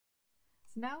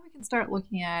So now we can start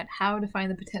looking at how to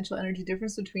find the potential energy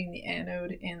difference between the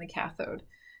anode and the cathode.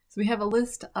 So we have a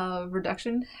list of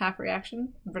reduction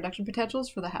potentials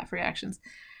for the half reactions.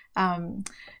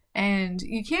 And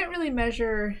you can't really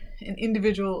measure an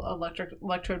individual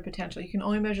electrode potential. You can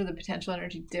only measure the potential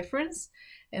energy difference.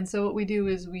 And so what we do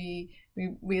is we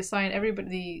assign everybody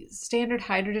the standard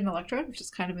hydrogen electrode, which is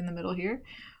kind of in the middle here.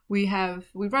 We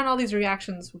run all these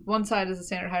reactions. One side is a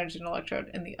standard hydrogen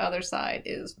electrode, and the other side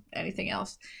is anything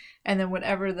else. And then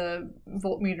whatever the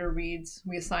voltmeter reads,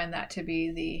 we assign that to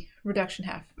be the reduction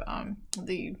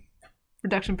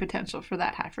potential for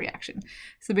that half reaction.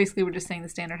 So basically, we're just saying the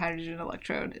standard hydrogen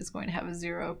electrode is going to have a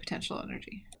zero potential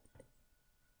energy.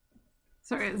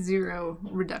 Sorry, zero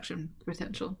reduction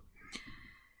potential.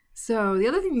 So the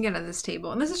other thing you get out of this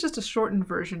table, and this is just a shortened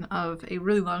version of a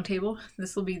really long table.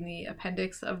 This will be in the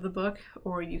appendix of the book,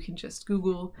 or you can just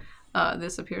Google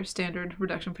this up here, standard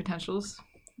reduction potentials,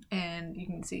 and you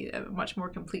can see a much more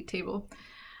complete table.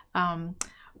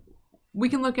 We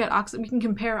can look at we can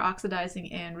compare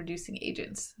oxidizing and reducing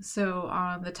agents. So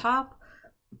on the top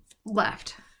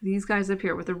left, these guys up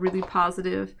here with a really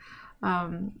positive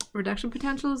reduction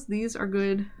potentials, these are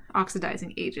good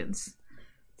oxidizing agents.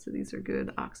 So these are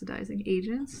good oxidizing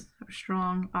agents, or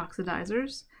strong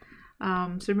oxidizers.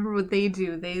 So remember what they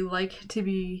do. They like to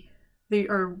be,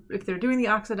 if they're doing the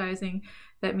oxidizing,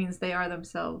 that means they are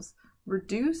themselves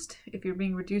reduced. If you're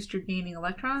being reduced, you're gaining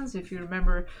electrons. If you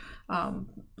remember,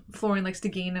 fluorine likes to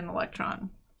gain an electron.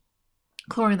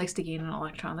 Chlorine likes to gain an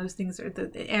electron. Those things are the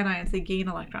anions, they gain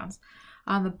electrons.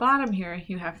 On the bottom here,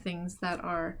 you have things that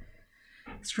are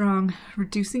strong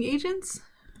reducing agents.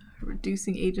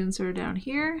 Reducing agents are down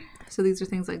here. So these are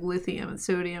things like lithium and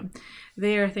sodium.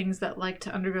 They are things that like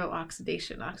to undergo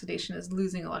oxidation. Oxidation is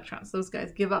losing electrons. Those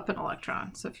guys give up an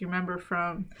electron. So if you remember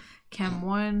from Chem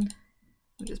 1,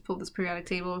 we just pulled this periodic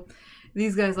table.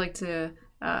 These guys like to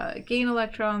gain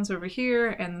electrons over here,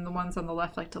 and the ones on the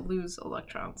left like to lose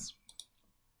electrons.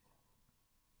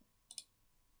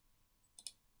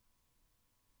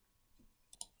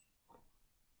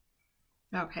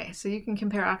 Okay, so you can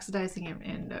compare oxidizing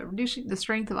and reducing, the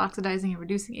strength of oxidizing and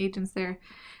reducing agents there.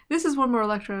 This is one more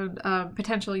electrode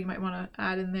potential you might want to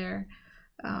add in there.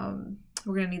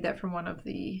 We're going to need that from one of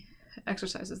the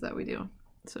exercises that we do.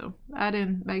 So add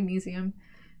in magnesium.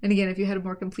 And again, if you had a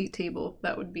more complete table,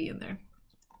 that would be in there.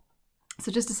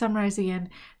 So just to summarize again,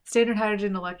 standard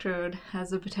hydrogen electrode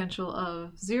has a potential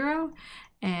of 0,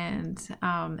 and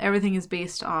everything is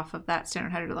based off of that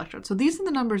standard hydrogen electrode. So these are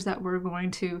the numbers that we're going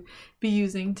to be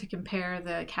using to compare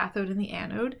the cathode and the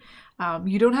anode.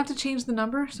 You don't have to change the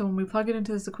number, so when we plug it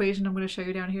into this equation I'm going to show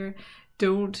you down here,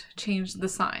 don't change the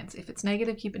signs. If it's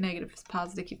negative, keep it negative. If it's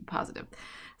positive, keep it positive.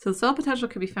 So the cell potential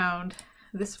could be found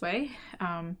this way.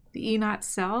 The E naught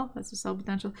cell, that's the cell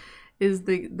potential, is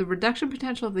the reduction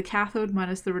potential of the cathode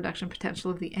minus the reduction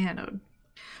potential of the anode.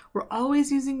 We're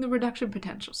always using the reduction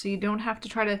potential, so you don't have to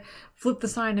try to flip the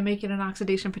sign to make it an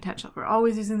oxidation potential. We're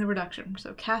always using the reduction.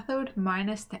 So cathode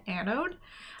minus the anode.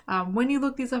 When you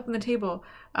look these up in the table,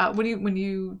 when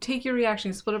you take your reaction,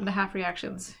 you split up into half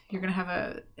reactions, you're going to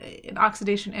have an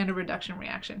oxidation and a reduction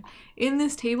reaction. In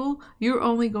this table, you're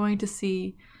only going to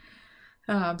see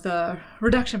the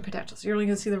reduction potentials. You're only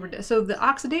going to see so the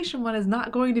oxidation one is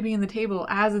not going to be in the table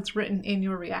as it's written in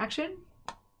your reaction.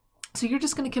 So you're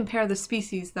just going to compare the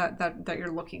species that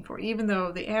you're looking for, even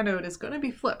though the anode is going to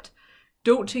be flipped.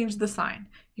 Don't change the sign.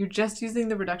 You're just using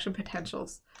the reduction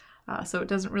potentials. So it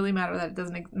doesn't really matter that it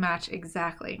doesn't match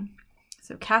exactly.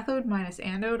 So cathode minus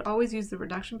anode, always use the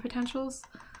reduction potentials.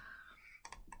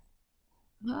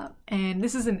 And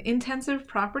this is an intensive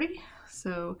property.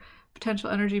 So potential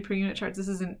energy per unit charge, this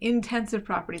is an intensive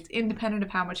property. It's independent of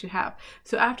how much you have.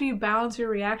 So after you balance your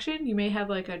reaction, you may have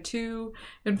like a 2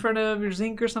 in front of your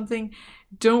zinc or something.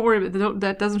 Don't worry about that.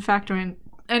 That doesn't factor in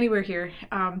anywhere here.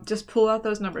 Just pull out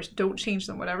those numbers. Don't change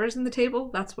them. Whatever's in the table,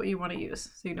 that's what you want to use.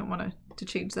 So you don't want to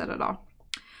change that at all.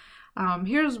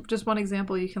 Here's just one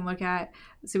example you can look at.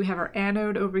 So we have our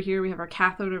anode over here, we have our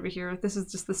cathode over here. This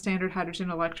is just the standard hydrogen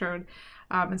electrode.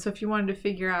 And so if you wanted to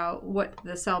figure out what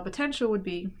the cell potential would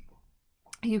be,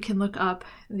 you can look up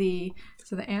the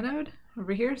anode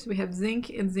over here. So we have zinc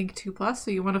and zinc 2+. So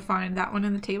you want to find that one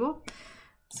in the table.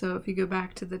 So if you go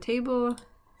back to the table,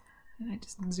 and I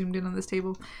just zoomed in on this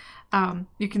table,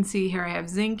 you can see here I have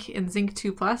zinc and zinc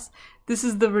 2+. This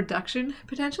is the reduction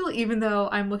potential, even though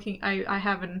I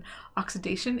have an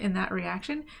oxidation in that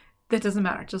reaction. That doesn't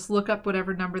matter. Just look up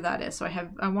whatever number that is. So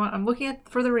I'm looking at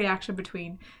for the reaction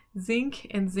between zinc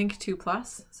and zinc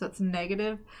 2+. So it's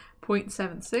negative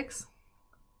 0.76.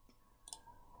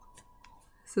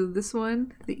 So this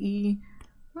one, the E,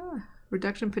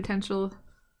 reduction potential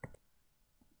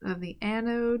of the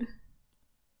anode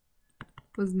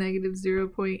was negative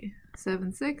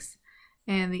 0.76,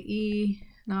 and the E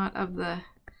naught of the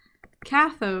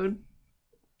cathode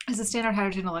is a standard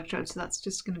hydrogen electrode, so that's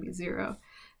just going to be 0.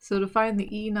 So to find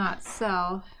the E naught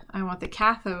cell, I want the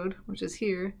cathode, which is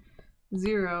here,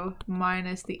 0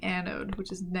 minus the anode,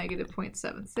 which is negative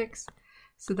 0.76.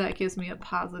 So that gives me a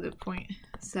positive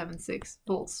 0.76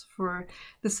 volts for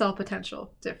the cell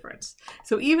potential difference.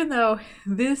 So even though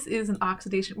this is an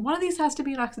oxidation, one of these has to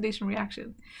be an oxidation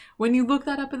reaction. When you look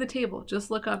that up in the table,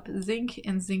 just look up zinc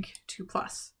and zinc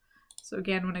 2+. So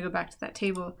again, when I go back to that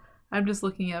table, I'm just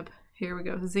looking up, here we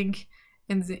go, zinc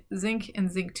and zinc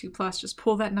 2+. Just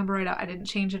pull that number right out. I didn't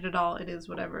change it at all. It is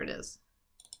whatever it is.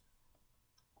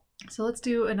 So let's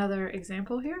do another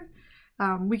example here.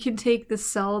 We can take the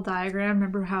cell diagram.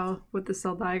 Remember what the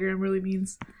cell diagram really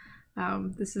means.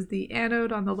 This is the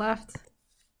anode on the left,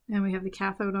 and we have the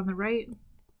cathode on the right.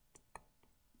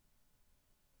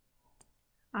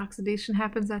 Oxidation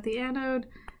happens at the anode,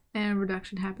 and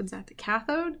reduction happens at the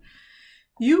cathode.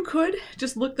 You could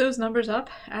just look those numbers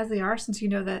up as they are, since you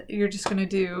know that you're just going to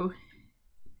do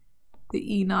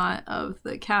the E naught of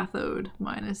the cathode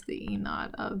minus the E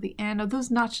naught of the anode.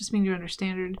 Those knots just mean you're under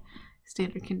standard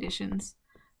conditions.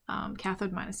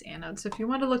 Cathode minus anode. So if you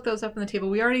want to look those up in the table,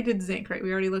 we already did zinc, right?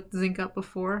 We already looked zinc up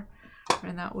before,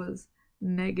 and that was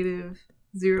negative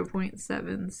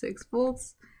 0.76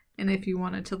 volts. And if you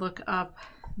wanted to look up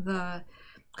the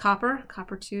copper to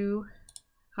copper 2,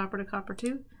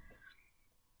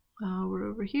 we're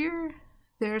over here.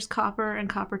 There's copper and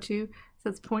copper 2. So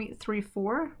that's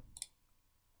 0.34.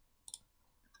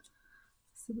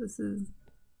 So this is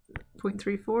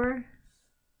 0.34.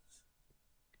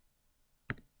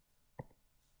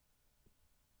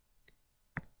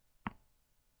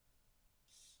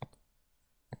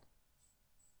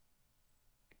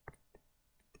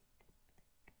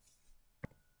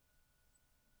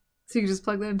 So you just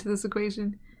plug that into this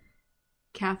equation.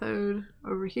 Cathode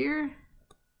over here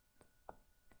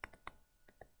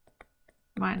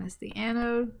minus the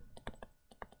anode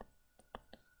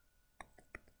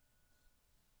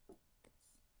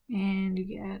and you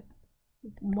get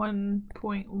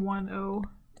 1.10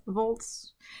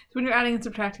 volts. So when you're adding and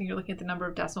subtracting, you're looking at the number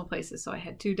of decimal places. So I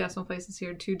had 2 decimal places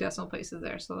here, 2 decimal places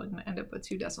there. So I'm going to end up with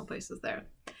 2 decimal places there.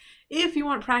 If you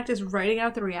want practice writing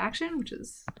out the reaction, which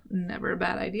is never a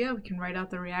bad idea, we can write out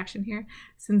the reaction here.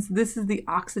 Since this is the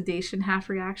oxidation half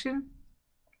reaction,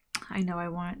 I know I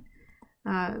want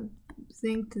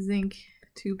zinc to zinc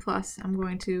 2+. I'm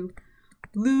going to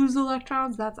lose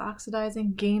electrons. That's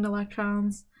oxidizing. Gain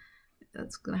electrons.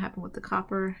 That's going to happen with the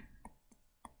copper.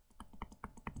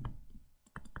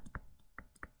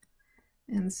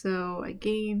 And so I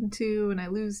gain 2 and I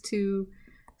lose 2.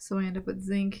 So I end up with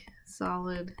zinc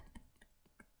solid,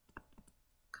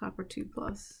 copper 2+,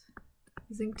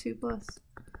 zinc 2+,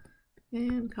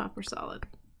 and copper solid.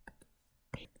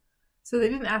 So they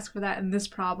didn't ask for that in this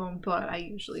problem, but I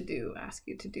usually do ask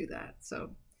you to do that.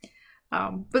 So,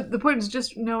 but the point is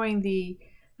just knowing the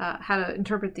how to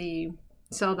interpret the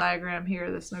cell diagram here,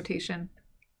 this notation.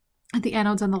 The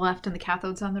anode's on the left and the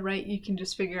cathode's on the right. You can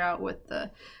just figure out what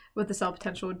the cell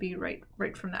potential would be right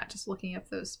from that, just looking up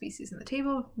those species in the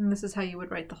table. And this is how you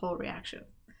would write the whole reaction.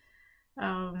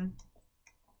 In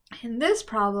this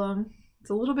problem, it's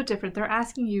a little bit different. They're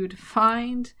asking you to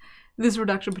find this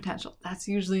reduction potential. That's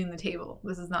usually in the table.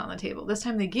 This is not in the table. This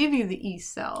time they give you the E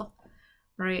cell,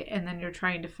 right? And then you're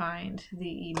trying to find the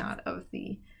E naught of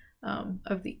the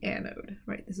anode,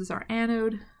 right? This is our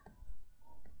anode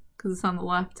because it's on the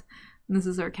left, and this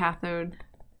is our cathode.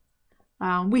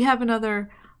 We have another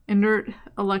inert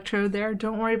electrode there.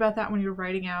 Don't worry about that when you're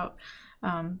writing out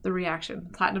the reaction.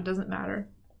 Platinum doesn't matter.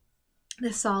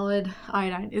 This solid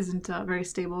iodine isn't very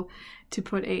stable to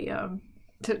put a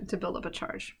to build up a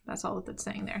charge. That's all that that's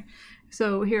saying there.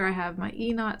 So here I have my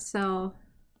E naught cell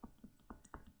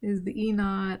is the E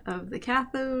naught of the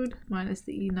cathode minus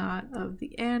the E naught of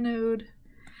the anode.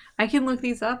 I can look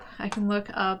these up. I can look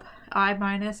up I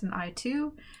minus and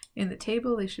I2 in the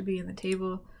table. They should be in the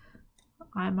table.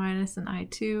 I minus and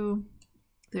I2.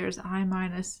 There's I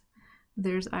minus,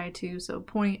 there's I2. So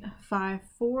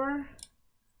 0.54.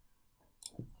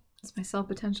 That's my cell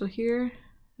potential here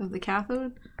of the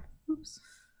cathode. Oops.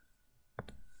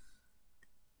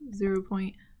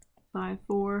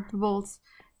 0.54 volts.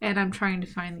 And I'm trying to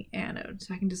find the anode.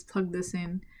 So I can just plug this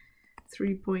in.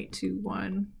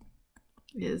 3.21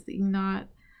 is the E naught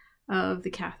of the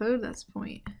cathode. That's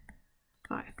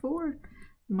 0.54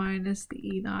 minus the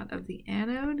E naught of the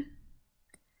anode.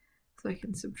 So I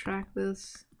can subtract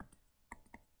this.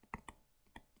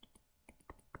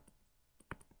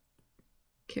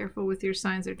 Careful with your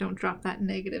signs there, don't drop that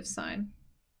negative sign.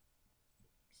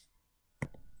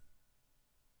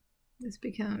 This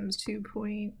becomes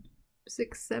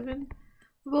 2.67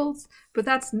 volts, but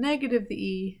that's negative the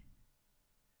E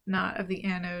naught of the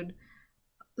anode.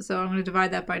 So I'm going to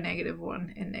divide that by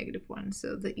 -1 and -1.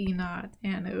 So the E naught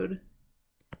anode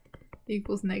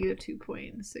equals negative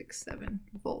 2.67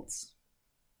 volts.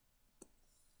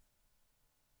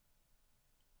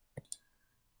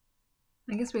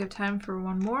 I guess we have time for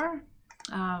one more.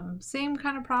 Same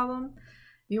kind of problem.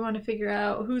 You want to figure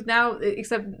out who's now,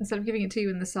 except instead of giving it to you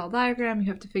in the cell diagram, you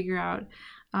have to figure out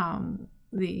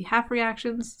the half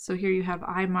reactions. So here you have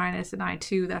I minus and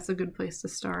I2. That's a good place to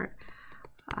start.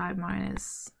 I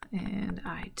minus and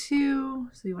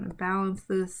I2. So you want to balance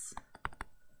this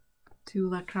 2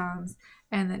 electrons.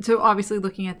 And then, so obviously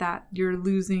looking at that, you're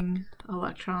losing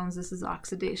electrons. This is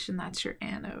oxidation. That's your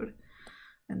anode.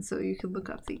 And so you can look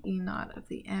up the E naught of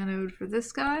the anode for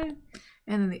this guy.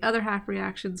 And then the other half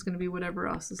reaction is going to be whatever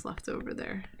else is left over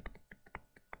there.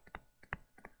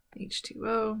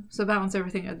 H2O. So balance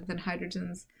everything other than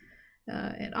hydrogens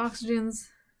and oxygens.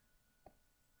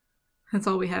 That's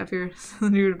all we have here. So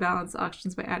then you're going to balance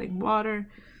oxygens by adding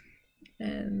water.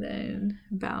 And then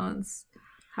balance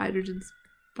hydrogens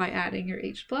by adding your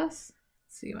H+.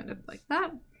 So you end up like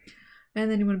that.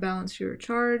 And then you want to balance your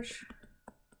charge.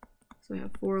 So we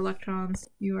have 4 electrons.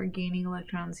 You are gaining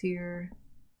electrons here.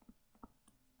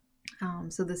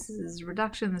 So this is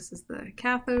reduction. This is the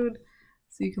cathode.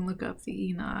 So you can look up the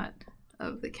E naught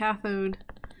of the cathode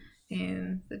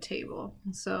in the table.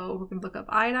 So we're going to look up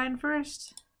iodine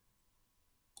first.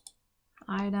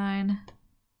 Iodine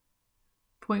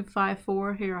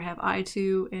 0.54. Here I have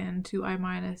I2 and 2I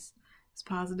minus is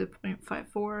positive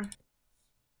 0.54.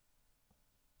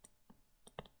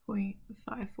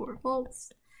 0.54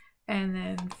 volts. And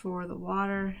then for the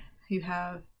water, you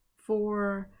have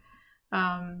 4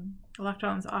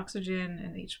 electrons, oxygen,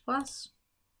 and H+.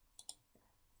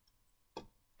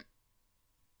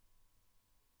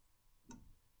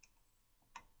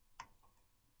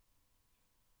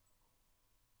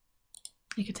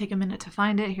 You could take a minute to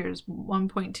find it. Here's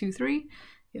 1.23.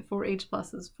 You have 4 H+,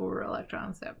 4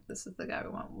 electrons. Yep, this is the guy we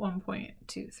want,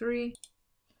 1.23.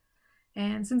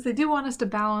 And since they do want us to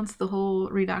balance the whole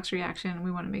redox reaction,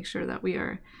 we want to make sure that we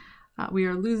are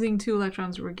losing 2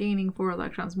 electrons, we're gaining 4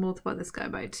 electrons. Multiply this guy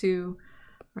by 2,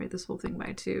 write this whole thing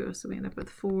by 2. So we end up with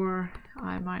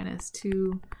 4I minus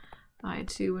 2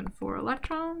 I2 and 4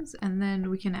 electrons. And then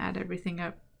we can add everything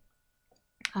up.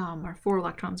 Our 4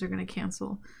 electrons are going to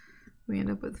cancel. We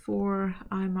end up with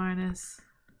 4I minus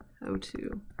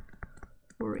O2,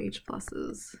 4 H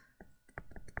pluses,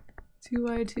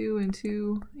 2I2 and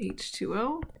 2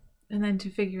 H2O. And then to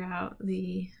figure out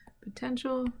the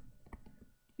potential,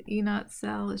 the E naught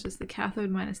cell is just the cathode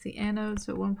minus the anode.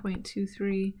 So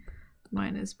 1.23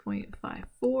 minus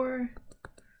 0.54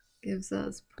 gives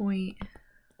us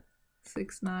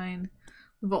 0.69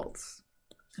 volts.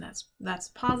 And that's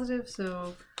positive,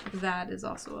 so that is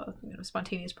also a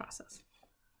spontaneous process.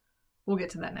 We'll get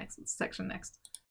to that next section next.